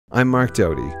I'm Mark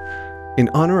Doty. In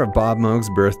honor of Bob Moog's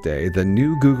birthday, the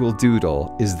new Google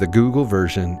Doodle is the Google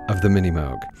version of the Mini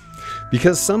Moog.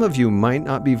 Because some of you might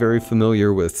not be very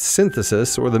familiar with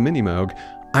synthesis or the Mini Moog,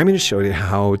 I'm going to show you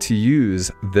how to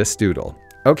use this doodle.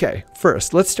 Okay,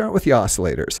 first, let's start with the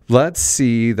oscillators. Let's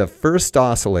see the first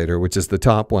oscillator, which is the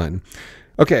top one.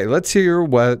 Okay, let's hear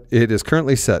what it is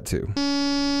currently set to.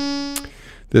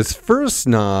 This first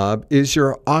knob is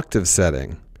your octave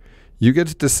setting. You get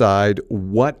to decide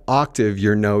what octave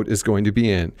your note is going to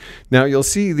be in. Now you'll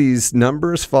see these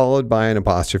numbers followed by an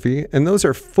apostrophe, and those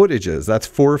are footages. That's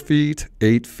 4 feet,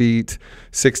 8 feet,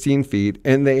 16 feet,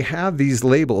 and they have these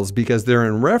labels because they're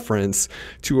in reference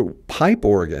to pipe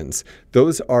organs.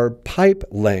 Those are pipe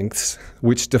lengths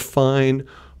which define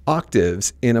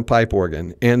octaves in a pipe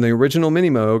organ. And the original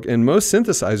Mini Moog and most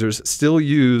synthesizers still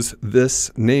use this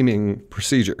naming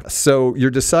procedure. So you're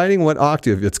deciding what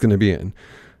octave it's going to be in.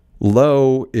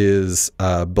 Low is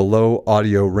below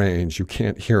audio range. You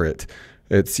can't hear it.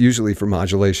 It's usually for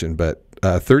modulation, but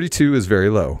 32 is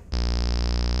very low.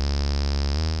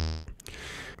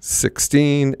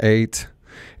 16, 8.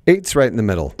 8's right in the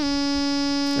middle,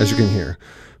 as you can hear.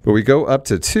 But we go up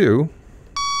to 2,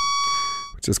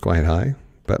 which is quite high.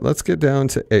 But let's get down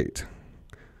to 8.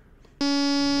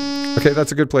 Okay,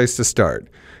 that's a good place to start.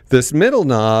 This middle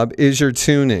knob is your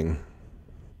tuning.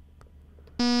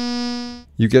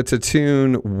 You get to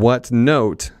tune what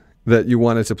note that you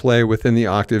want it to play within the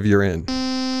octave you're in.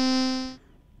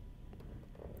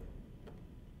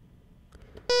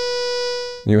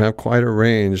 You have quite a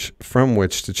range from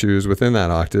which to choose within that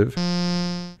octave.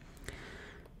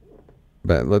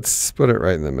 But let's put it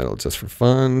right in the middle just for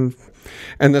fun.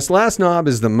 And this last knob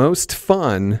is the most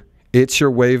fun. It's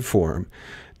your waveform.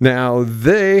 Now,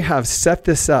 they have set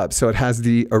this up so it has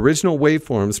the original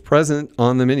waveforms present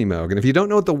on the Mini Moog. And if you don't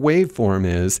know what the waveform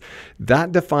is,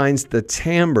 that defines the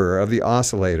timbre of the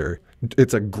oscillator.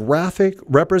 It's a graphic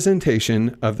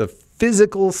representation of the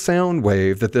physical sound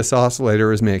wave that this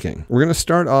oscillator is making. We're going to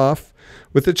start off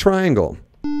with the triangle.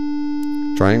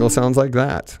 Triangle sounds like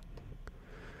that.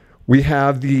 We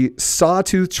have the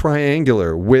sawtooth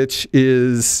triangular, which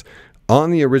is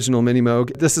on the original Mini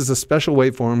Moog. This is a special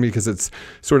waveform because it's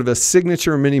sort of a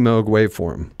signature Mini Moog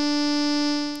waveform.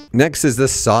 Next is the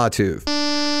sawtooth.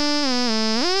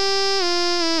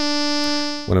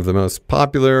 One of the most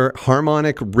popular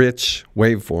harmonic-rich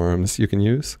waveforms you can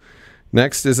use.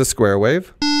 Next is a square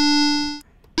wave.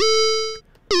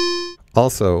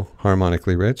 Also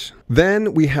harmonically rich.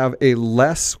 Then we have a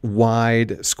less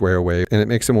wide square wave, and it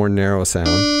makes a more narrow sound.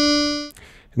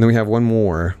 And then we have one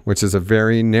more, which is a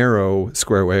very narrow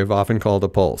square wave, often called a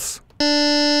pulse.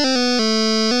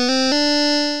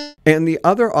 And the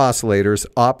other oscillators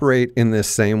operate in this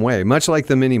same way, much like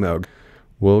the Mini Moog.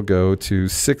 We'll go to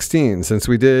 16. Since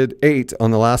we did 8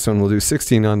 on the last one, we'll do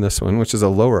 16 on this one, which is a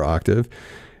lower octave.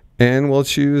 And we'll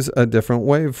choose a different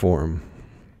waveform.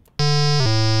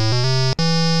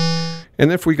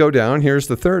 And if we go down, here's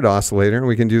the third oscillator, and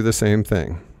we can do the same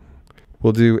thing.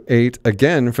 We'll do 8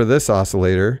 again for this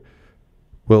oscillator.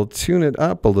 We'll tune it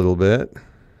up a little bit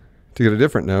to get a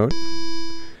different note.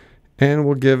 And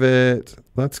we'll give it,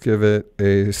 let's give it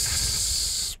a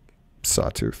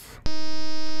sawtooth.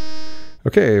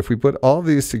 Okay, if we put all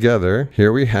these together,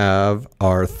 here we have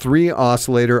our 3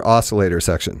 oscillator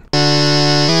section.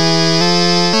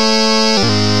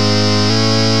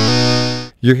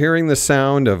 You're hearing the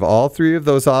sound of all 3 of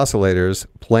those oscillators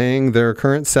playing their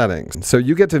current settings. So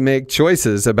you get to make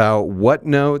choices about what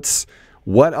notes,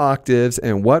 what octaves,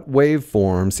 and what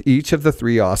waveforms each of the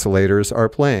 3 oscillators are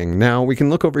playing. Now we can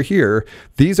look over here.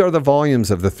 These are the volumes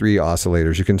of the 3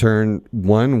 oscillators. You can turn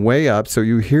one way up so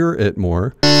you hear it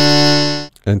more,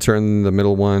 and turn the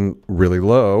middle one really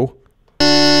low.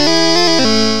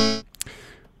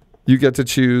 You get to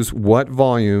choose what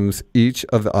volumes each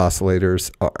of the oscillators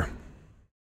are.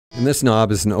 And this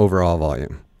knob is an overall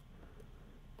volume.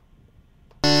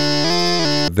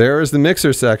 There is the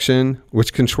mixer section,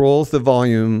 which controls the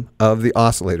volume of the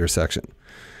oscillator section.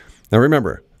 Now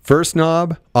remember, first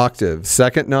knob, octave,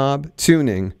 second knob,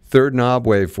 tuning, third knob,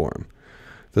 waveform.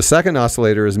 The second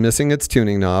oscillator is missing its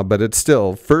tuning knob, but it's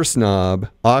still first knob,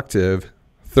 octave,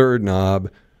 third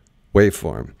knob,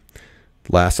 waveform.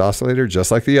 Last oscillator,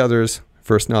 just like the others,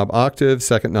 first knob, octave,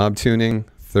 second knob, tuning,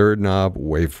 third knob,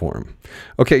 waveform.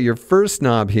 Okay, your first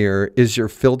knob here is your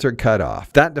filter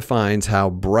cutoff. That defines how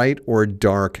bright or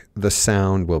dark the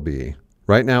sound will be.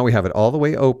 Right now we have it all the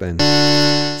way open,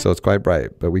 so it's quite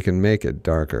bright, but we can make it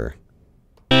darker.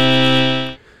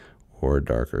 Or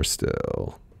darker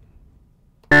still.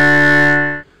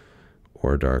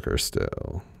 Or darker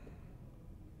still.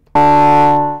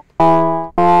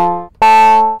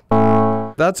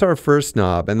 that's our first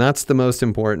knob, and that's the most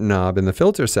important knob in the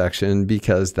filter section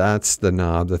because that's the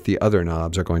knob that the other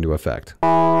knobs are going to affect,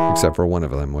 except for one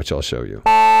of them, which I'll show you.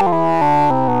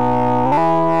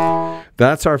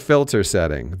 That's our filter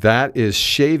setting. That is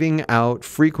shaving out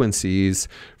frequencies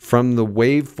from the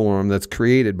waveform that's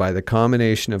created by the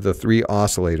combination of the three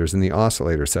oscillators in the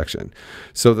oscillator section.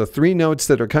 So the three notes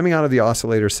that are coming out of the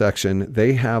oscillator section,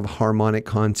 they have harmonic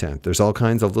content. There's all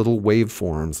kinds of little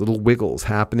waveforms, little wiggles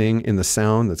happening in the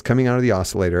sound that's coming out of the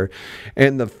oscillator.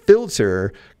 And the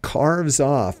filter carves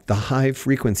off the high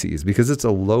frequencies because it's a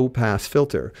low pass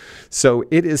filter. So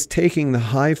it is taking the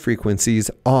high frequencies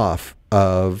off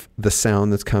of the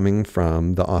sound that's coming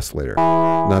from the oscillator.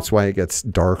 And that's why it gets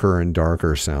darker and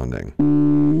darker sounding.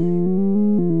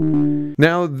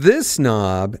 Now this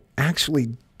knob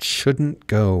actually shouldn't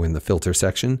go in the filter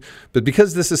section, but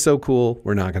because this is so cool,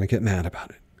 we're not going to get mad about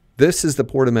it. This is the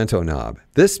portamento knob.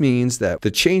 This means that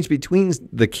the change between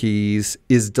the keys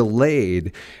is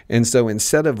delayed. And so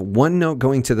instead of one note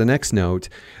going to the next note,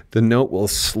 the note will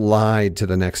slide to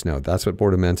the next note. That's what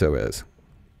portamento is.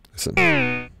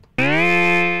 Listen.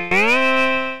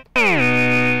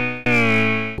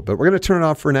 But we're going to turn it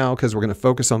off for now because we're going to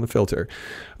focus on the filter.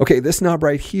 Okay, this knob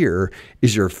right here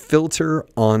is your filter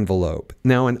envelope.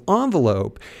 Now, an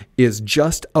envelope is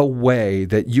just a way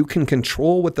that you can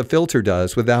control what the filter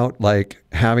does without like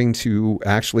having to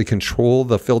actually control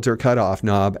the filter cutoff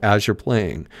knob as you're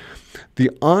playing. The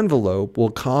envelope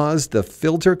will cause the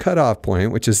filter cutoff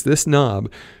point, which is this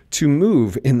knob, to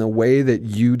move in the way that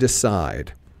you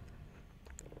decide.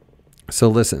 So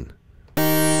listen.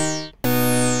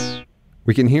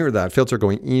 We can hear that filter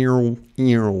going, ear,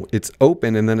 ear. It's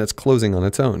open and then it's closing on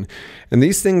its own. And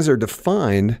these things are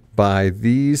defined by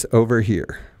these over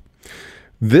here.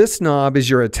 This knob is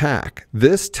your attack.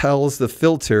 This tells the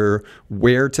filter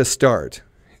where to start.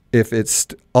 If it's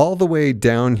all the way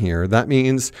down here, that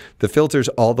means the filter's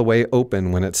all the way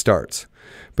open when it starts.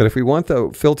 But if we want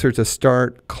the filter to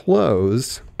start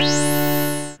close,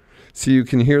 so you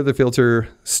can hear the filter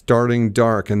starting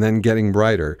dark and then getting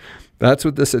brighter. That's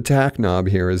what this attack knob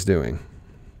here is doing.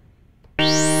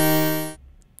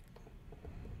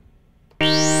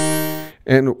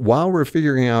 And while we're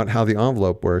figuring out how the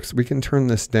envelope works, we can turn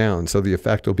this down so the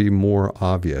effect will be more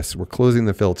obvious. We're closing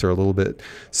the filter a little bit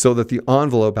so that the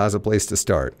envelope has a place to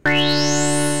start.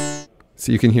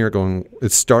 So you can hear it going,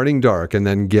 it's starting dark and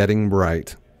then getting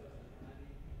bright.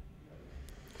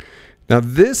 Now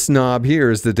this knob here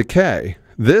is the decay.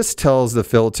 This tells the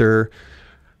filter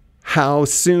how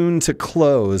soon to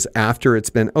close after it's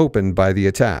been opened by the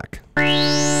attack.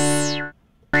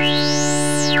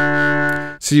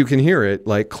 So you can hear it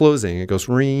like closing. It goes,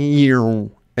 and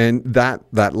that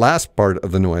last part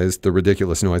of the noise, the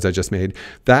ridiculous noise I just made,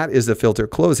 that is the filter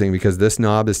closing because this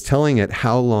knob is telling it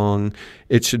how long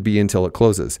it should be until it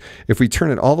closes. If we turn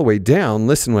it all the way down,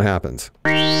 listen what happens.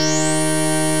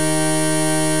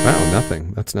 Wow,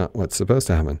 nothing. That's not what's supposed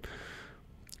to happen.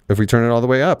 If we turn it all the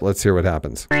way up, let's hear what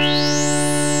happens.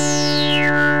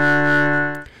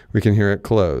 We can hear it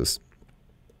close.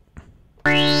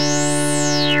 It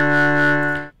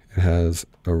has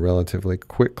a relatively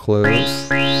quick close.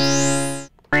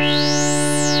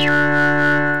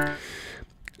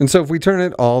 And so if we turn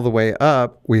it all the way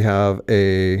up, we have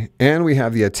the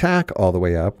attack all the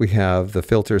way up. We have the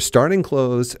filter starting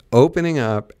close, opening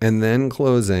up, and then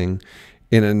closing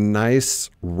in a nice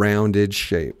rounded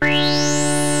shape.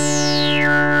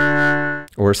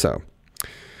 Or so.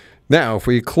 Now, if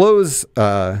we close,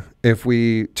 if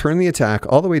we turn the attack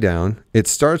all the way down, it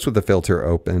starts with the filter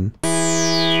open,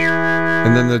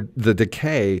 and then the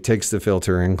decay takes the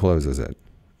filter and closes it.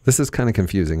 This is kind of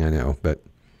confusing, I know, but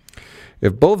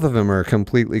if both of them are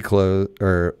completely closed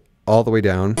or all the way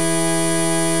down,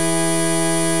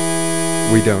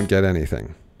 we don't get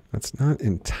anything. That's not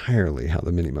entirely how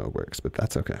the Mini Moog works, but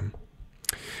that's okay.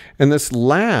 And this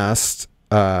last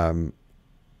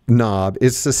knob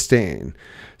is sustain.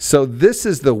 So this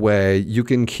is the way you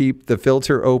can keep the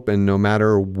filter open no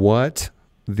matter what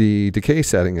the decay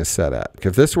setting is set at.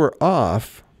 If this were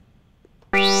off,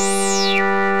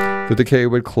 the decay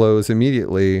would close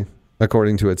immediately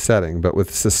according to its setting. But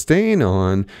with sustain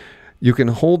on, you can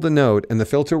hold the note and the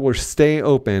filter will stay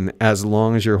open as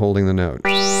long as you're holding the note.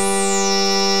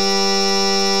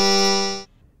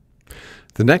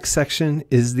 The next section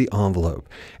is the envelope,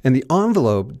 and the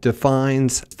envelope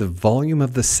defines the volume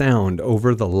of the sound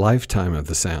over the lifetime of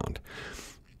the sound.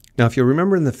 Now, if you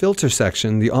remember in the filter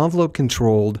section, the envelope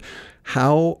controlled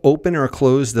how open or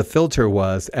closed the filter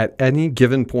was at any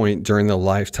given point during the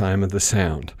lifetime of the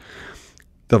sound.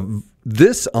 The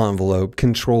This envelope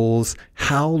controls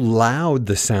how loud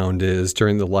the sound is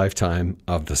during the lifetime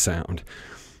of the sound.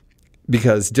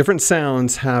 Because different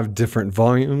sounds have different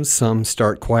volumes. Some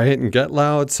start quiet and get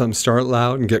loud. Some start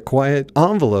loud and get quiet.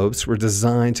 Envelopes were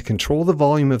designed to control the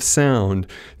volume of sound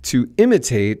to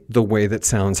imitate the way that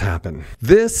sounds happen.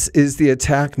 This is the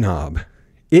attack knob.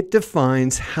 It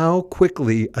defines how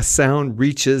quickly a sound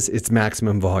reaches its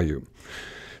maximum volume.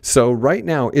 So right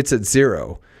now it's at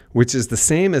 0, which is the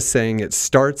same as saying it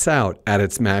starts out at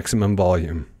its maximum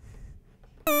volume.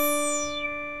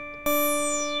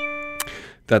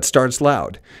 That starts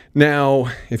loud. Now,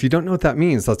 if you don't know what that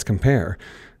means, let's compare.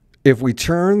 If we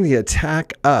turn the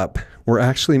attack up, we're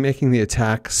actually making the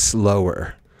attack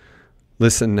slower.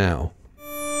 Listen now.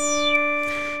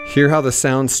 Hear how the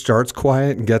sound starts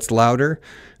quiet and gets louder?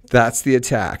 That's the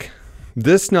attack.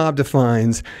 This knob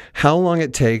defines how long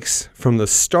it takes from the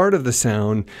start of the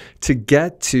sound to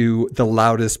get to the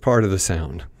loudest part of the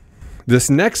sound. This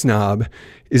next knob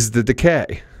is the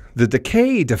decay. The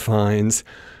decay defines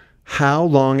how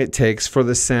long it takes for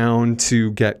the sound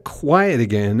to get quiet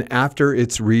again after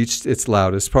it's reached its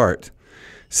loudest part.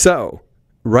 So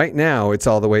right now it's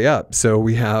all the way up. So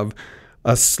we have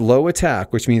a slow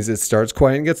attack, which means it starts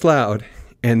quiet and gets loud.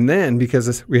 And then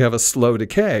because we have a slow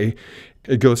decay,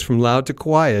 it goes from loud to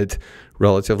quiet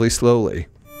relatively slowly.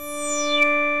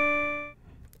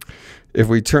 If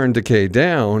we turn decay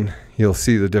down, you'll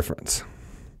see the difference.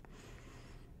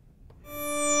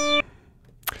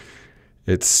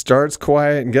 It starts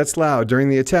quiet and gets loud during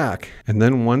the attack. And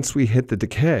then once we hit the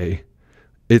decay,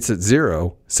 it's at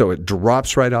 0. So it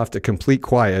drops right off to complete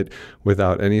quiet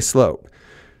without any slope.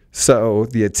 So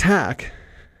the attack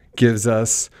gives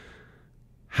us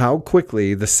how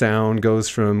quickly the sound goes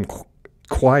from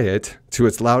quiet to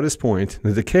its loudest point.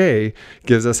 The decay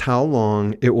gives us how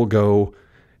long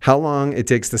it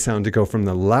takes the sound to go from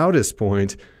the loudest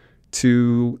point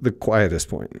to the quietest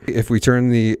point. If we turn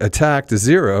the attack to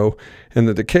 0 and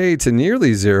the decay to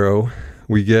nearly 0,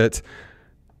 we get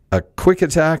a quick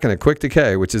attack and a quick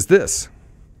decay, which is this.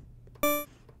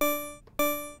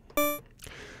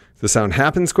 The sound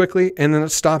happens quickly and then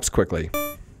it stops quickly.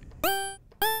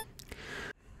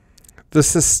 The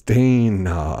sustain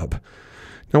knob.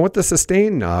 Now what the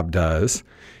sustain knob does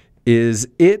is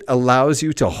it allows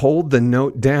you to hold the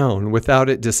note down without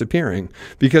it disappearing.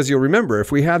 Because you'll remember,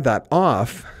 if we had that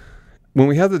off, when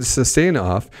we have the sustain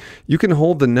off, you can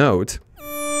hold the note,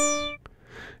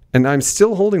 and I'm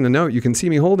still holding the note, you can see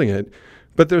me holding it,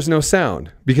 but there's no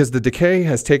sound because the decay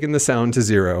has taken the sound to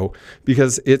 0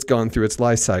 because it's gone through its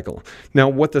life cycle. Now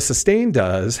what the sustain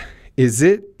does is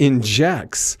it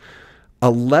injects a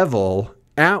level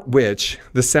at which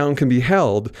the sound can be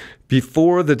held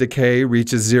before the decay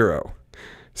reaches 0.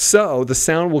 So the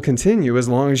sound will continue as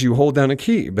long as you hold down a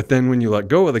key, but then when you let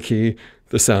go of the key,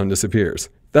 the sound disappears.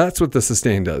 That's what the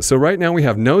sustain does. So right now we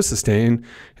have no sustain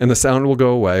and the sound will go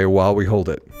away while we hold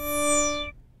it.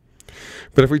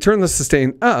 But if we turn the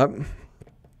sustain up,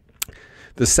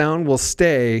 the sound will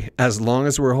stay as long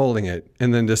as we're holding it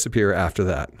and then disappear after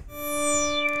that.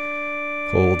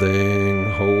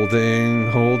 Holding,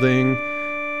 holding, holding.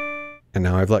 And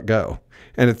now I've let go.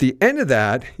 And at the end of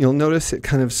that, you'll notice it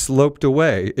kind of sloped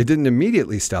away. It didn't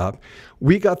immediately stop.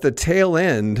 We got the tail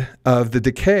end of the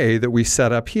decay that we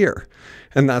set up here.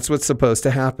 And that's what's supposed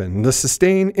to happen. The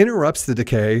sustain interrupts the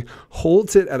decay,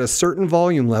 holds it at a certain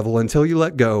volume level until you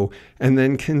let go, and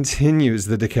then continues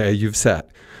the decay you've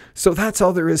set. So that's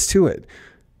all there is to it.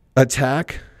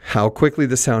 Attack, how quickly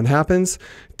the sound happens.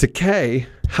 Decay,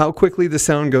 how quickly the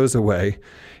sound goes away.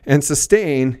 And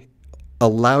sustain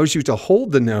allows you to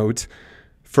hold the note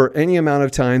for any amount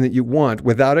of time that you want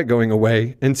without it going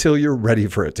away until you're ready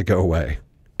for it to go away.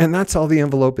 And that's all the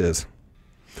envelope is.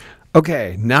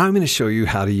 Okay, now I'm going to show you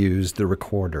how to use the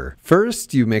recorder.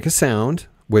 First, you make a sound,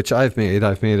 which I've made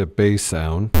a bass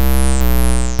sound.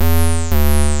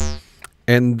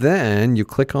 And then you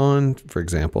click on, for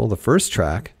example, the first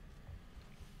track,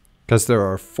 because there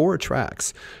are 4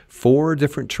 tracks, 4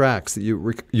 different tracks that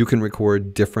you can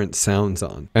record different sounds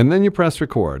on. And then you press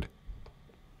record.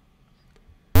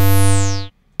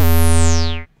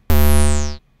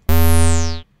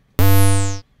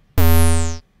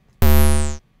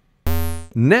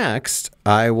 Next,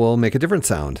 I will make a different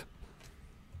sound.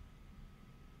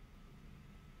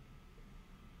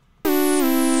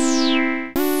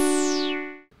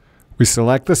 We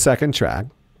select the second track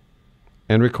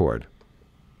and record.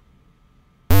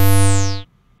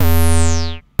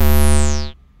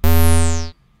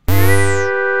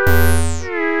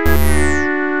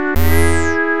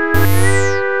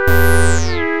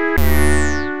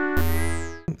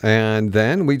 And And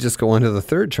then we just go on to the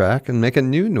third track and make a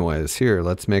new noise. Here,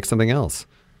 let's make something else.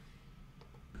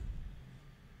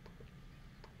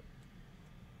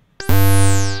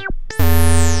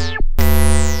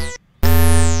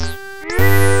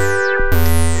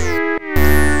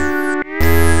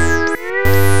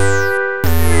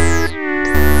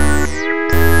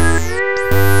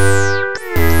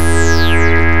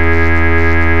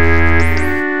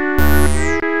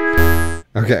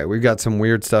 Okay, we've got some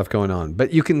weird stuff going on,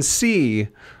 but you can see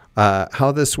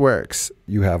how this works.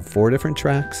 You have 4 different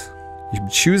tracks. You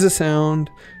choose a sound,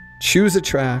 choose a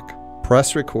track,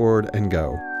 press record, and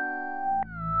go.